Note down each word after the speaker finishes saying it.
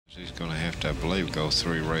He's going to have to, I believe, go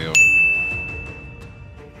 3 rails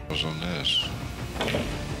on this.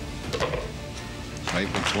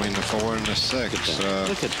 Right between the 4 and the 6.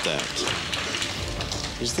 Look at that.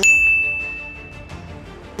 Is that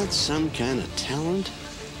some kind of talent?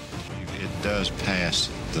 It does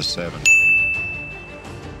pass the 7.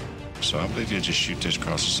 So I believe he'll just shoot this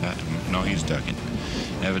across the side. No, he's ducking.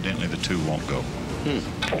 Evidently, the 2 won't go.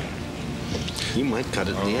 He might cut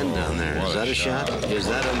it at the end down there. Is that a shot? Is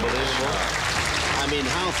that unbelievable? I mean,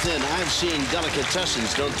 how thin? I've seen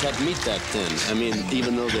delicatessens don't cut meat that thin. I mean,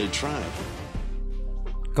 even though they try.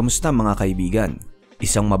 Kamusta mga kaibigan?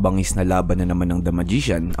 Isang mabangis na laban na naman ng The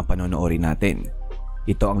Magician ang panonoorin natin.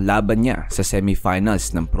 Ito ang laban niya sa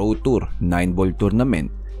semifinals ng Pro Tour 9-ball tournament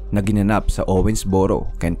na ginanap sa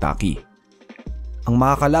Owensboro, Kentucky. Ang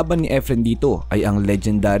makakalaban ni Efren dito ay ang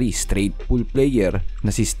legendary straight pool player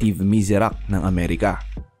na si MIZERAK ng Amerika.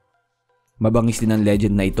 Mabangis din ang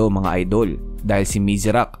legend na ito mga idol dahil si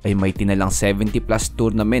MIZERAK ay may tinalang 70+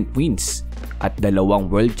 tournament wins at 2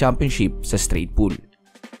 world championship sa straight pool.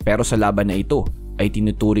 Pero sa laban na ito ay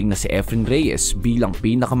tinuturing na si Efren Reyes bilang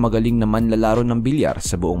pinakamagaling na manlalaro ng bilyar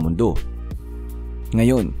sa buong mundo.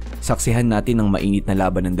 Ngayon, saksihan natin ang mainit na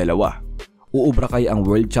laban ng dalawa. UUBRA kaya ang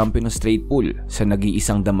world champion ng straight pool sa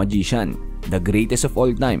nag-iisang The Magician, the greatest of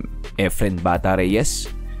all time, Efren "Bata"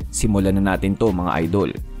 Reyes? Simulan na natin to mga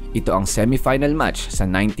idol. Ito ang semifinal match sa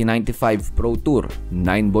 1995 Pro Tour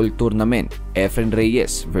 9-ball tournament, Efren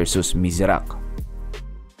Reyes versus MIZERAK.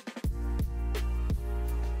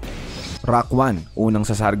 Rock 1, unang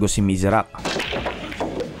sasargo si MIZERAK.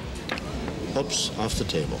 Oops, off the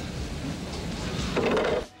table.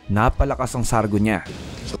 Napalakas ang sargo niya.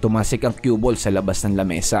 Tumasik ang cue ball sa labas ng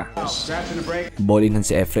lamesa. Bolinan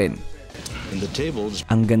si Efren.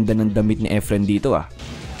 Ang ganda ng damit ni Efren dito ah.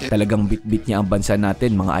 Talagang bit-bit niya ang bansa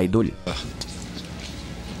natin mga idol.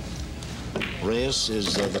 Reyes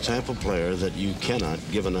is the type of player that you cannot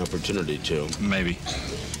give an opportunity to. Maybe.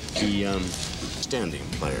 He standing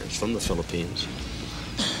players from the Philippines,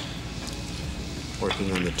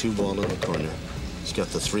 working on the 2-ball in the corner. He's got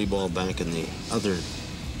the 3-ball back in the other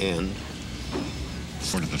end.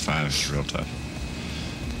 4 to the 5 is real tough.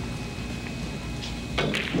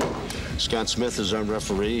 Scott Smith is our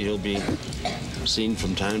referee. He'll be seen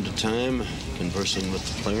from time to time conversing with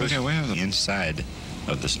the players. Okay, we have the inside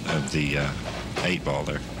of the 8-ball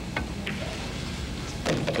there.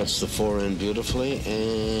 Cuts the 4 in beautifully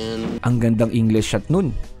and... Ang gandang English shot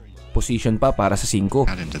nun. Position pa para sa 5.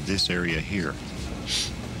 Out into this area here.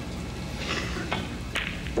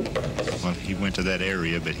 Well, he went to that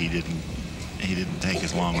area, but he didn't take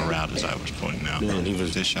as long a route as I was pointing out. Man, he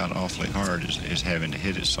was... This shot awfully hard is having to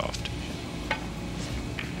hit it soft.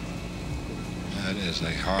 That is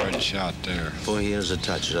a hard shot there. Boy, he has a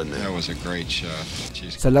touch, doesn't he? That was a great shot.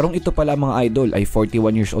 Jeez. Sa larong ito pala mga idol ay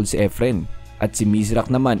 41 years old si Efren at si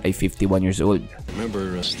MIZERAK naman ay 51 years old.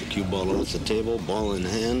 Remember the cue ball off the table, ball in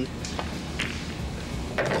hand.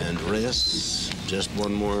 And Reyes, just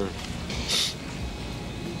one more.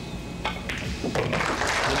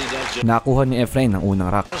 Nakuha ni Efren ang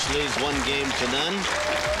unang rack. Leads 1 game to none.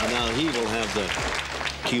 And now he will have the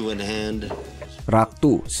cue in hand. Rack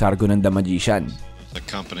 2, sargo ng The Magician. The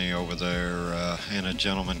company over there and a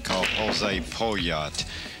gentleman called Jose Poyat.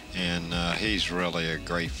 And he's really a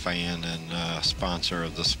great fan and sponsor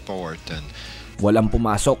of the sport. And walang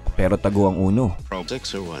pumasok pero tago ang uno. 6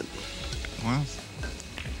 or what? Well,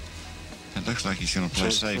 it looks like he's going to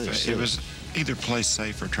play safe. It was either play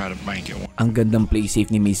safe or try to bank it. Ang gandang play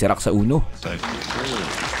safe ni MIZERAK sa uno.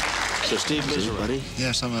 So Steve Misery,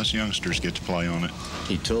 yeah, some of us youngsters get to play on it.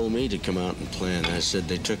 He told me to come out and play, and I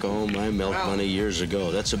said they took all my milk money years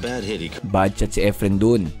ago. That's a bad hit. Bad shot si Efren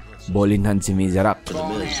dun. Ball in hand si MIZERAK.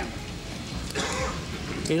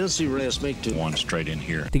 You don't see Reyes make 2. 1 straight in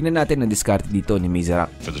here. Tingnan natin ang discard dito ni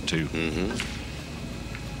MIZERAK. For the 2.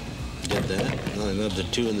 Did that. I love the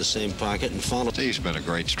 2 in the same pocket and follow. He's been a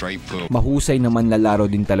great straight pull. Mahusay naman lalaro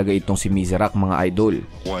din talaga itong si MIZERAK mga idol.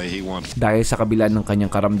 Way he won. Dahil sa kabila ng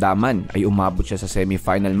kanyang karamdaman ay umabot siya sa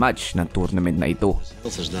semi-final match ng tournament na ito.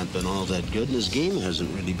 Health has not been all that good and his game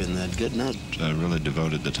hasn't really been that good. Not really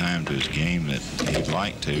devoted the time to his game that he'd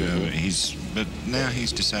like to. But now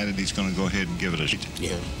he's decided he's going to go ahead and give it a shot.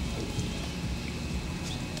 Yeah.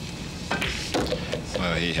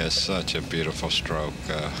 Well, he has such a beautiful stroke.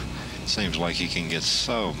 Seems like he can get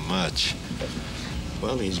so much.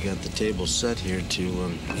 Well, he's got the table set here to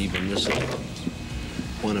even this up.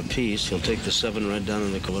 1 apiece. He'll take the 7 right down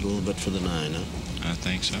in the court a little bit for the 9, huh? I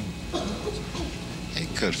think so. He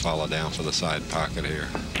could follow down for the side pocket here.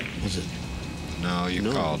 Is it? No, you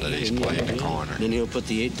called it. He's playing the corner. Then he'll put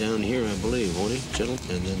the 8 down here, I believe, won't he, gentlemen?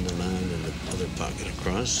 And then the 9 in the other pocket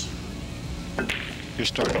across. You're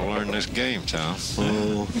starting to learn this game, Tom.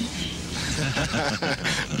 Oh.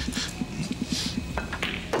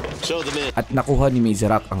 So At nakuha ni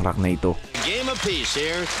MIZERAK ang rack na ito. Game apiece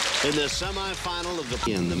here in the semi-final of the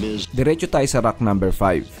Miz. Diretso tayo sa rack number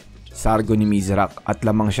 5. Sargo ni MIZERAK at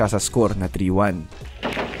lamang siya sa score na 3-1.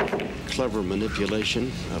 Clever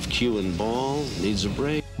manipulation of cue and ball, needs a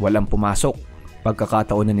break. Walang pumasok.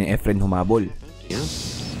 Pagkakataon na ni Efren humabol. Yeah.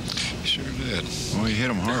 Sure did. Well, he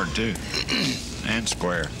hit him hard too. And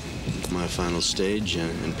square. My final stage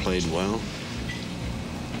and played well.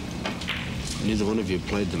 Neither one of you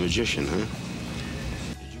played the magician, huh?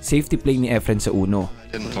 Safety play ni Efren sa uno.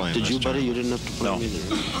 Didn't play Did you, buddy? You didn't have to play either.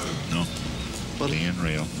 No. Being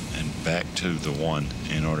real and back to the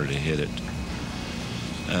 1 in order to hit it.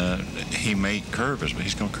 He may curve his, but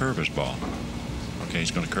he's going to curve his ball. Okay,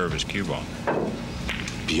 he's going to curve his cue ball.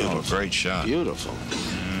 Beautiful. Oh, great shot. Beautiful.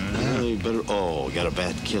 You better. Oh, got a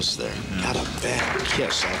bad kiss there. Got a bad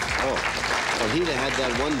kiss. Oh, he'd have had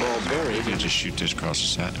that 1 ball buried. He'll just shoot this across the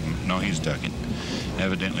side. No, he's ducking.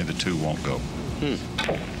 Evidently, the 2 won't go.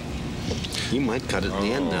 He might cut it in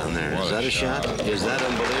the end down there. Is that a shot? Is that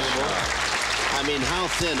unbelievable? I mean, how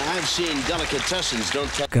thin? I've seen delicatessens don't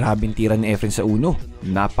cut. Grabing tira ni Efren sa uno.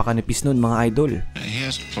 Napakanipis nun, mga idol. He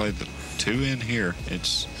has to play the 2 in here.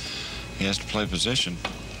 He has to play position.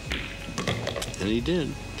 And he did.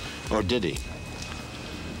 Or did he?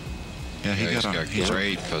 Yeah, He's got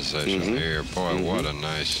great position here. Boy, what a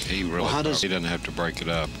nice. He really. He doesn't have to break it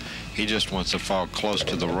up. He just wants to fall close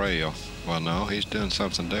to the rail. Well, no, he's doing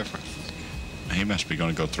something different. He must be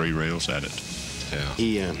going to go 3 rails at it. Yeah.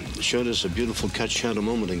 He showed us a beautiful cut shot a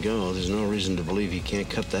moment ago. There's no reason to believe he can't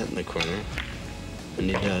cut that in the corner. And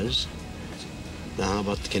he does. Now, how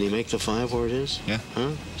about, can he make the 5 where it is? Yeah.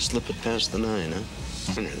 Huh? Slip it past the 9, huh?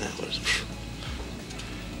 That was...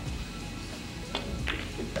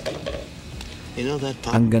 You know that...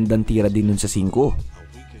 Ang gandang tira din nun sa 5.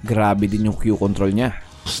 Grabe din yung cue control niya.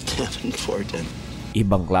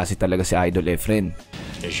 Ibang klase talaga si Idol Efren.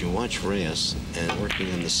 As you watch Reyes and working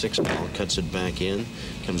on the 6 ball, cuts it back in,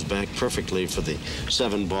 comes back perfectly for the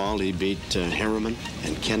 7 ball. He beat Harriman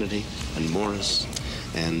and Kennedy and Morris,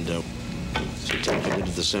 and to take him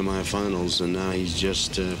into the semifinals. And now he's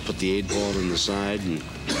just put the 8 ball in the side and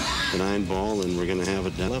the 9 ball, and we're going to have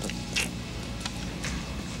it down.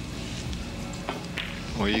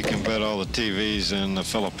 Well, you can bet all the TVs in the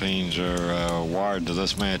Philippines are wired to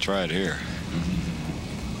this match right here.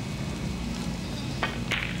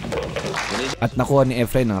 At nakuha ni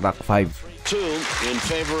Efren ang rack 5. 2 in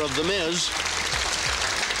favor of the Miz.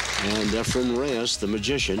 And Efren Reyes, the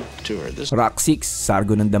magician, to her. Rack 6,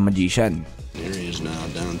 Sargo ng The Magician. Here he is now,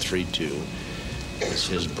 down 3-2. It's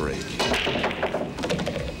his break.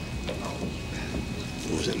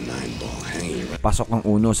 It was a 9 ball hanging right. Pasok ang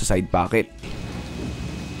uno sa side pocket.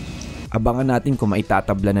 Abangan natin kung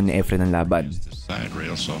maitatabla na ni Efren ang laban. Side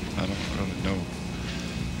rail, so I don't really know.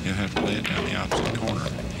 He'll have to play it down the opposite corner.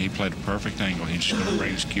 He played a perfect angle. He's just going to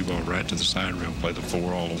bring his cue ball right to the side rail, play the 4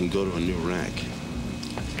 all over. And go to a new rack.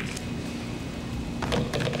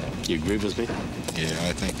 You agree with me? Yeah,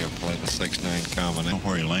 I think he'll play the 6-9 combination.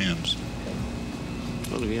 Where he lands.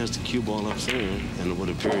 Well, if he has the cue ball up there, and what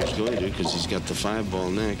it appears he's going to, because he's got the 5 ball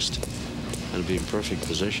next, that'll be in perfect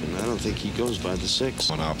position. I don't think he goes by the 6.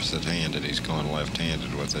 One opposite-handed, he's going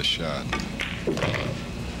left-handed with this shot.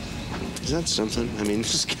 Is that something? I mean,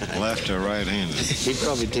 this guy... Left or right-handed? He'd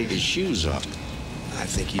probably take his shoes off. I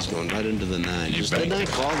think he's going right into the 9. Just didn't I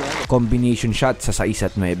call that? Combination shot sa 6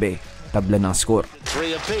 at 9. Tabla ng score.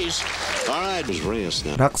 3 apiece. All right, it was Reyes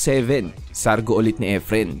now. Rack 7, Sargo ulit ni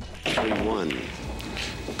Efren. 3-1.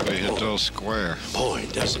 He hit those square. Boy,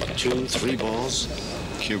 does it. 2, 3 balls.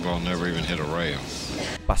 Cue ball never even hit a rail.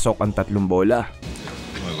 Pasok ang 3 bola.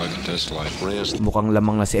 Well, look at this light. Reyes. Mukhang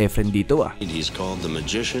lamang na si Efren dito ah. He's called the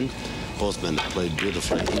magician. Both men played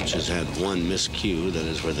beautifully. Each has had 1 miscue. That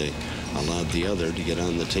is where they allowed the other to get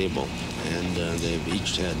on the table. And they've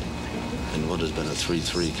each had in what has been a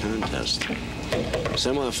 3-3 contest.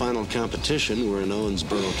 Semi-final competition. We're in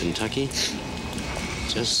Owensboro, Kentucky.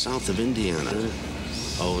 Just south of Indiana.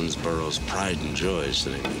 Owensboro's pride and joy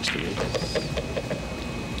sitting next to me.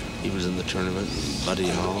 He was in the tournament. Buddy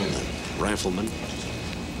Hall, the rifleman.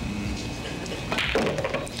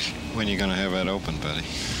 When are you going to have that open, buddy?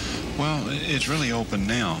 Well, it's really open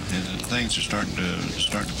now. Things are starting to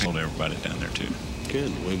build everybody down there too.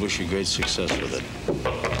 Good. We wish you great success with it.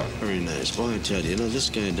 Very nice. Boy, I tell you, this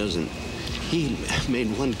guy doesn't... He made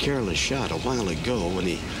one careless shot a while ago when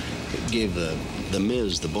he gave the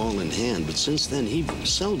Miz the ball in hand, but since then he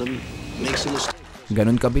seldom makes a mistake.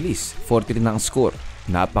 Ganon kabilis, 43 na ang score.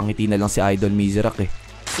 Napangiti na lang si Idol MIZERAK eh.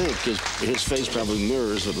 I think his face probably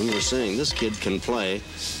mirrors what we were saying. This kid can play,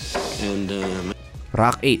 and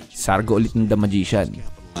Rack 8, sargo ulit ng The Magician.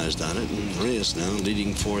 on it, and Reyes now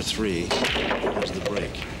leading 4-3. Here's the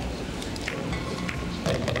break.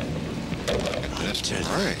 That's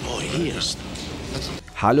right. Oh, he is.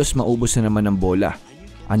 Halos maubos na naman ang bola.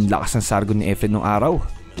 Ang lakas ng sargo ni Efren nung araw.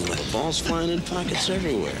 The ball's flying in pockets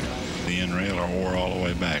everywhere. The end rail wore all the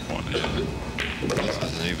way back one. This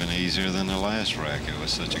is even easier than the last rack. It was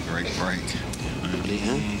such a great break.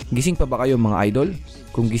 Gising pa ba kayo mga idol?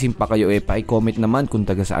 Kung gising pa kayo pa-comment naman kung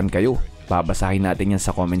taga saan kayo. Babasahin natin yan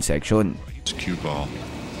sa comment section. It's cue ball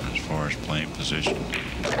as far as playing position.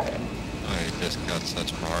 I just got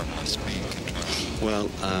such marvelous speed control. Well,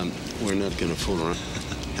 we're not going to fool around.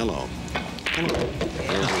 Hello.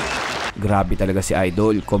 Grabe talaga si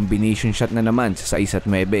Idol. Combination shot na naman sa 6 at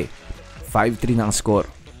 9. 5-3 na ang score.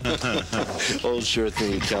 Old sure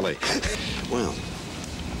thing, Kelly. Well,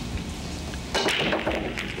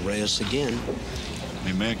 Reyes again.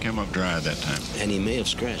 He may have come up dry that time. And he may have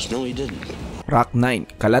scratched. No, he didn't. Rack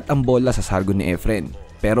 9, kalat ang bola sa sargo ni Efren.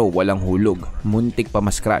 Pero walang hulog. Muntik pa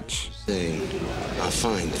ma-scratch. A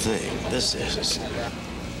fine thing. This is.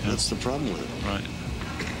 That's the problem with it. Right.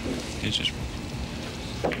 It's just.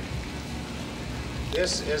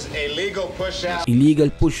 This is a legal push-out. Illegal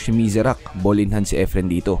push si MIZERAK. Ball in hand si Efren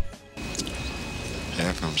dito.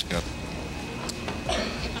 Efren's got.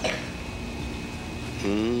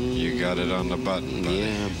 You got it on the button, buddy.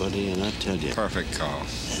 Yeah, buddy, and I tell you. Perfect call.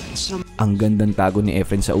 Ang gandang tago ni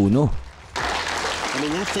Efren sa uno. I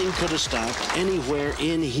mean, that thing could have stopped anywhere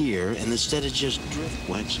in here, and instead it just drift.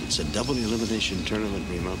 It's a double elimination tournament,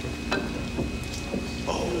 remember?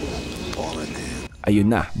 Oh, ball in hand. Ayun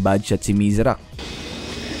na, bad shot si MIZERAK.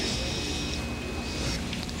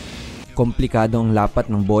 Komplikado ang lapat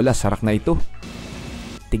ng bola sa rack na ito.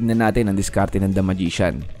 Tignan natin ang diskarte ng The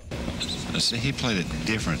Magician. See, he played it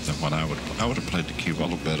different than what I would have played the cue ball.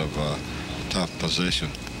 A little bit of a tough position.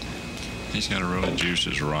 He's got to really juice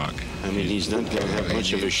his rock. I mean, he's not going to have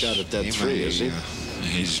much of a shot at that three, is he?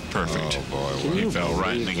 He's perfect. Oh boy, He fell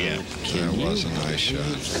right in the gap. that was a nice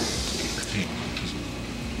shot.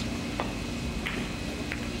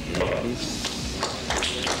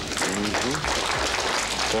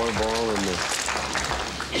 Four ball in the.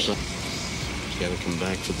 So, he's got to come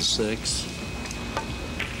back for the 6.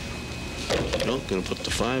 Oh, gonna put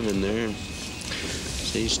the 5 in there.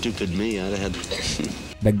 See, stupid me, I'd have had.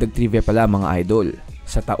 Dagdag trivia pala mga idol.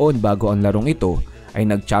 Sa taon bago ang larong ito ay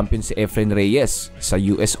nag-champion si Efren Reyes sa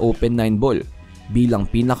US Open 9 ball bilang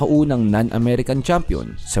pinakaunang non-American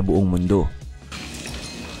champion sa buong mundo.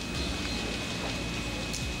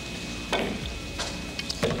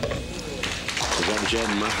 Is that what you had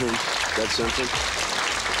in mind? That's something?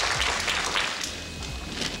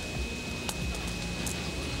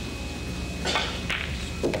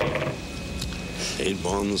 Eight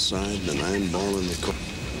ball on the side, the 9 ball in the corner.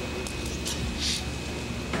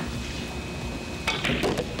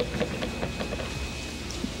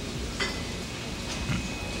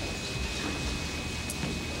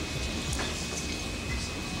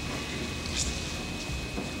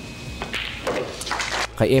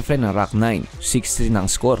 Kay Efren ang rack 9, 6-3 na ang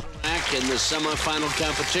score. Back in the semifinal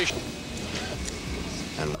competition.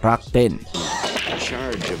 Rack 10,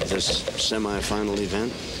 Charge of this semifinal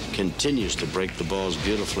event continues to break the balls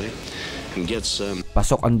beautifully and gets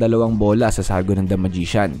pasok ang dalawang bola sa sargo ng The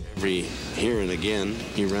Magician. every here and again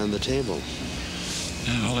he ran the table.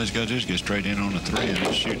 Yeah, all he's got to do is get straight in on the 3 and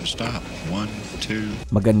just shoot and stop. 1,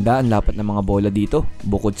 2. Maganda ang lapat ng mga bola dito,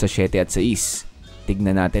 bukod sa 7 at 6.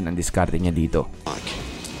 Tignan natin ang diskarte niya dito.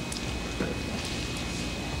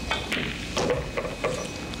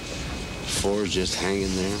 Four's just hanging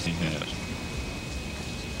there. He has.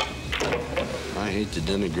 I hate to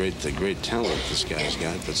denigrate the great talent this guy's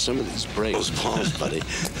got, but some of these breaks, balls, buddy.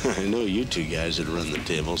 I know you two guys that run the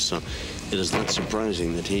table, so it is not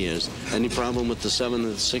surprising that he is. Any problem with the 7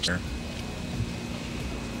 and the 6?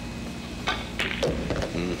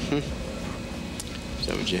 Mm-hmm. Is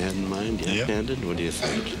that what you had in mind? Yeah. Handed? What do you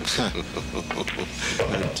think?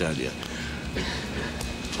 I tell you.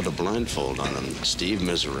 Put a blindfold on him. Steve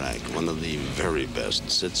MIZERAK, one of the very best,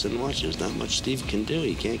 sits and watches. Not much Steve can do.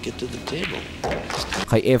 He can't get to the table.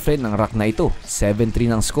 Kay Efren ang rack na ito, 7-3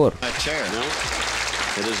 ng score. No?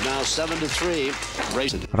 It is now 7-3.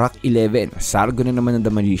 Rack 11, sargo na naman ng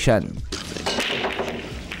The Magician.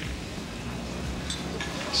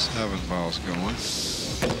 7 balls going.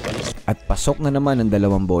 At pasok na naman ang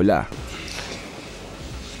dalawang bola.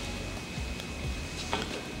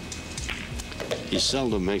 He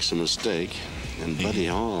seldom makes a mistake, and Buddy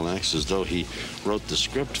Hall acts as though he wrote the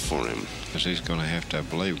script for him. Because he's going to have to, I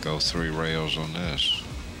believe, go 3 rails on this.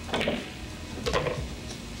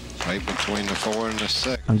 Right between the 4 and the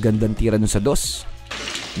 6. Ang gandang tira nun sa dos.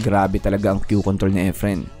 Grabe talaga ang cue control ni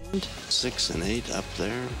Efren. 6 and 8 up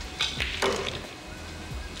there.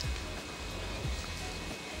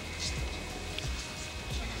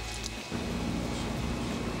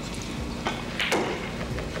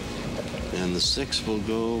 And the 6 will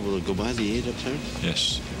go by the 8 up there?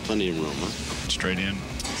 Yes. Plenty of room, huh? Straight in,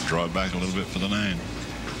 draw it back a little bit for the 9.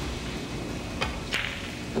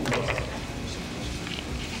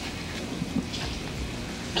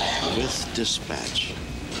 With dispatch.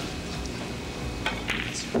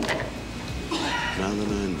 Now the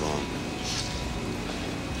 9 ball.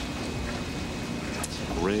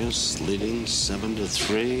 Reyes leading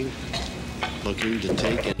 7-3. Looking to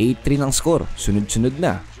take it. 8-3 ng score. Sunod-sunod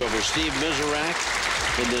na. Over Steve MIZERAK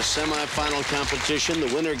in the semi-final competition.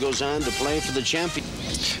 The winner goes on to play for the champion.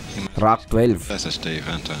 Rock 12. That's a Steve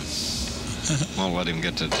Hunter. Won't let him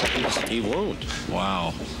get to... He won't.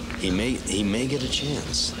 Wow. He may get a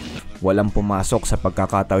chance. Walang pumasok sa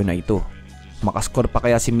pagkakataon na ito. Makascore pa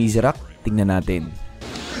kaya si MIZERAK? Tingnan natin.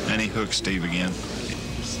 And he hooks Steve again.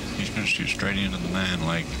 He's going to shoot straight into the 9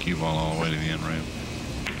 like cue ball all the way to the end rail.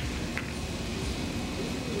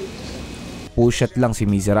 Push shot lang si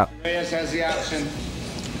MIZERAK. Reyes has the option.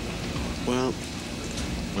 Well,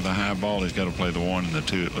 with a high ball, he's got to play the 1 and the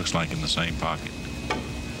 2. It looks like in the same pocket.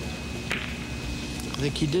 I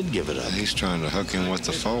think he did give it up. He's trying to hook him with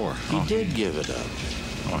the 4. He did give it up.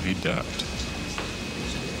 Oh, he ducked.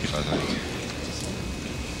 I think.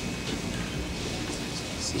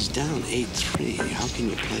 He's down 8-3. How can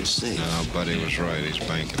you play safe? No, Buddy was right. He's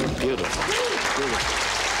banking. Beautiful. Beautiful.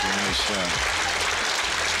 Nice shot.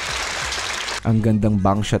 Ang gandang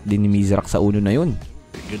bank shot din ni MIZERAK sa uno na yun.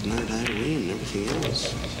 Good night, Irene, and everything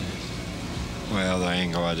else. Well, the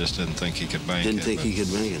angle, I just didn't think he could bank Didn't it. think he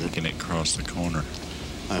could make it. Can it cross the corner?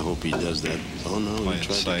 I hope he does that. Oh, no. Playing He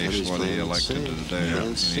tried to safe cut is his what he plan elected safe. to do.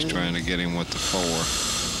 And he's trying to get him with the 4.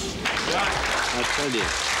 I tell you,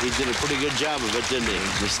 he did a pretty good job of it, didn't he?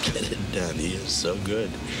 Just get it done. He is so good.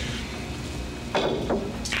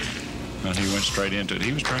 And he went straight into it.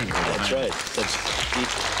 He was trying to go That's behind. right.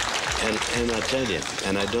 And I tell you,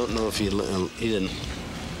 and I don't know if he didn't.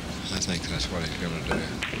 I think that's what he's going to do.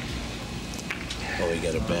 Oh, he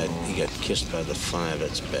got kissed by the 5.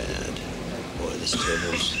 That's bad. Boy, this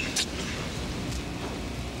table's.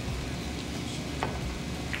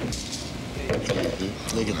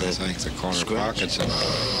 Look at I that. think the corner Scratch. pockets in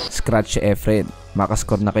Scratch si Efren.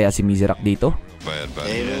 Makascore na kaya si MIZERAK dito? bad, but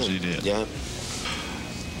Amen. Yes, he did. Yeah.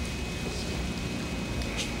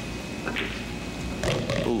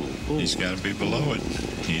 Ooh, ooh. He's got to be below it.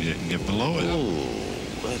 He didn't get below it.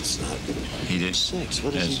 Ooh, that's not. He did. 6.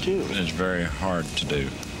 What does he do? It's very hard to do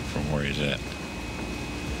from where he's at.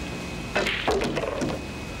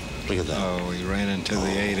 Look at that. oh, he ran into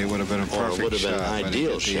the 8. It would have been a Or it perfect would have been shot. an but he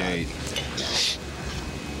ideal hit the shot. 8.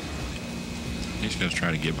 He's going to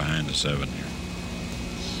try to get behind the 7 here.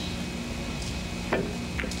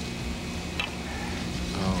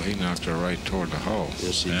 Oh, he knocked her right toward the hole.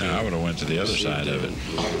 Yes, he did. Yeah, I would have went to the other Yes, he side of did. it.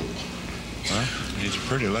 Well, he's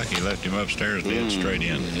pretty lucky. He left him upstairs, dead straight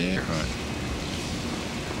in. Yeah. Right.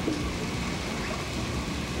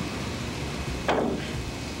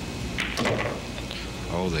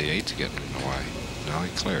 Oh, the 8's getting in the way. No,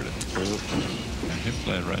 he cleared it. Yeah, he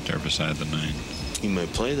played right there beside the 9. He may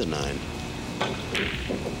play the 9.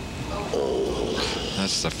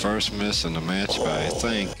 That's the first miss in the match by, I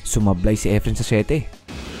think. Sumablay si Efren sa 7.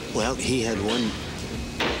 Well, he had one.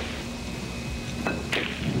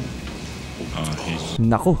 He's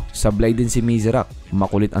Naku, sablay din si MIZERAK.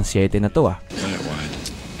 Makulit ang 7 na to ah. that wide.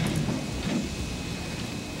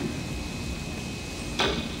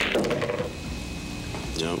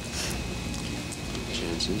 No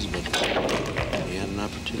chances, but he had an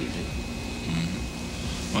opportunity.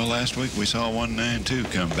 Well, last week we saw 1-9-2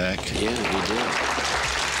 come back. Yeah, he did.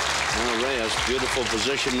 Well, Reyes, beautiful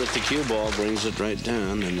position with the cue ball, brings it right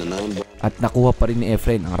down, and the 9 ball. At nakuha pa rin ni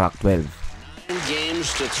Efren ang Rock 12.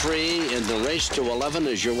 Games to 3 in the race to 11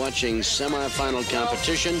 as you're watching semi-final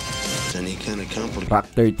competition. And he kind of complicated Rock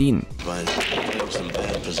 13. by playing some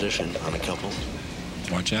bad position on a couple.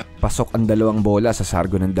 Watch out. Pasok ang 2 bola sa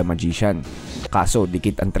sargo ng The Magician. Kaso,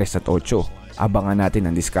 dikit ang 3 at 8. Abangan natin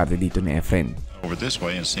ang diskarte dito ni Efren. Over this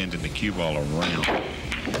way and sending the cue ball around.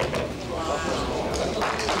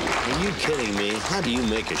 Are you kidding me? How do you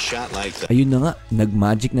make a shot like that? Ayun na nga,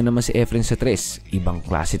 nag-magic na naman si Efren sa 3. Ibang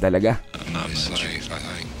klase talaga. Not He's much. safe, I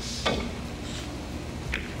think.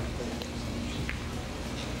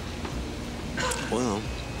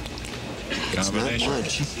 It's not Combination.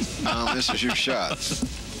 much. This is your shot.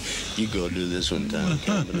 You go do this one, Tom.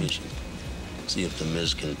 Combination. See if the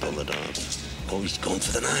Miz can pull it off. Oh, he's going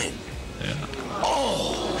for the 9. Yeah.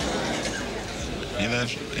 Oh!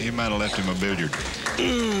 He might have left him a billiard.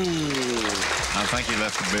 I think he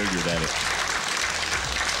left the billiard at it.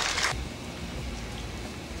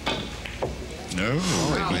 No.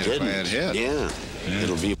 He made a bad hit. Yeah.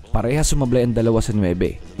 It'll be Parehas sumablay ang dalawa sa 9.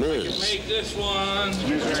 Miz. Make this one.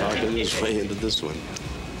 Talking his way into this one.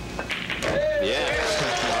 Yeah.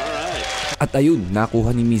 All right. At ayun,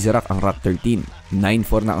 nakuha ni MIZERAK ang Rock 13.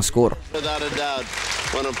 9-4 na ang score. Without a doubt,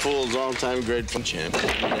 one of Pool's all-time great champ.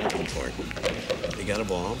 He got a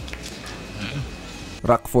ball.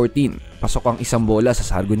 Rock 14. Pasok ang isang bola sa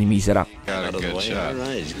sargo ni MIZERAK. Got a Out of the good way. shot. All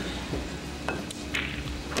right.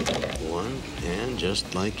 One, and just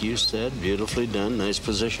like you said, beautifully done. Nice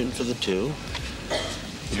position for the 2.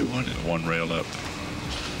 You wanted one rail up.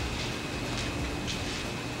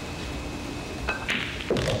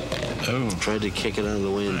 Oh, Tried to kick it out of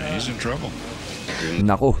the way. he's in trouble.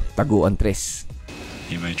 Nako, taguan 3.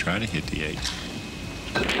 He may try to hit the 8.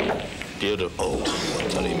 Beautiful. Oh, I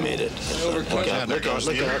thought he made it. Look out, look out,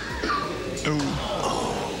 look out. Oh.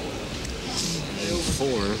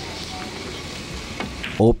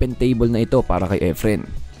 4. Open table na ito para kay Efren.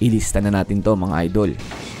 Ilista na natin to mga idol.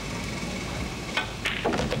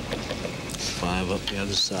 5 up the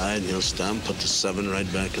other side. He'll stop. Put the 7 right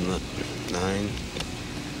back in the 9.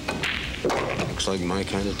 Looks like my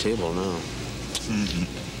kind of table now.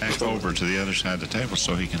 Back over to the other side of the table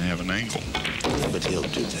so he can have an angle. But he'll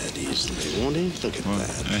do that easily, won't he? Look at Well,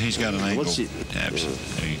 that. he's got an angle. What's he?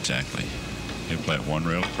 Absolutely. Exactly. He'll play one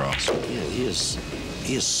rail across. Yeah, he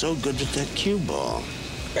is so good with that cue ball.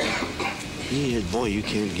 Boy, you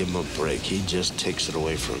can't give him a break. He just takes it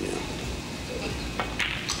away from you.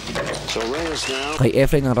 So Reyes now. Kay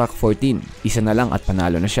Efren ang Rock 14. Isa na lang at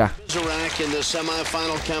panalo na siya. MIZERAK in the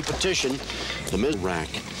semifinal competition. The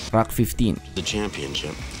MIZERAK, Rock 15. the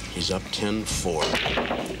championship. He's up 10-4.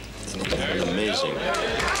 Amazing.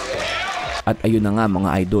 At ayun na nga mga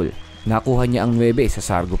idol. Nakuha niya ang 9 sa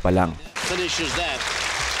sargo pa lang. Finishes that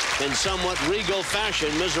in somewhat regal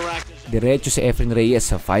fashion. MIZERAK Diretso si Efren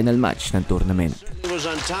Reyes sa final match ng tournament. was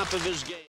on top of his game.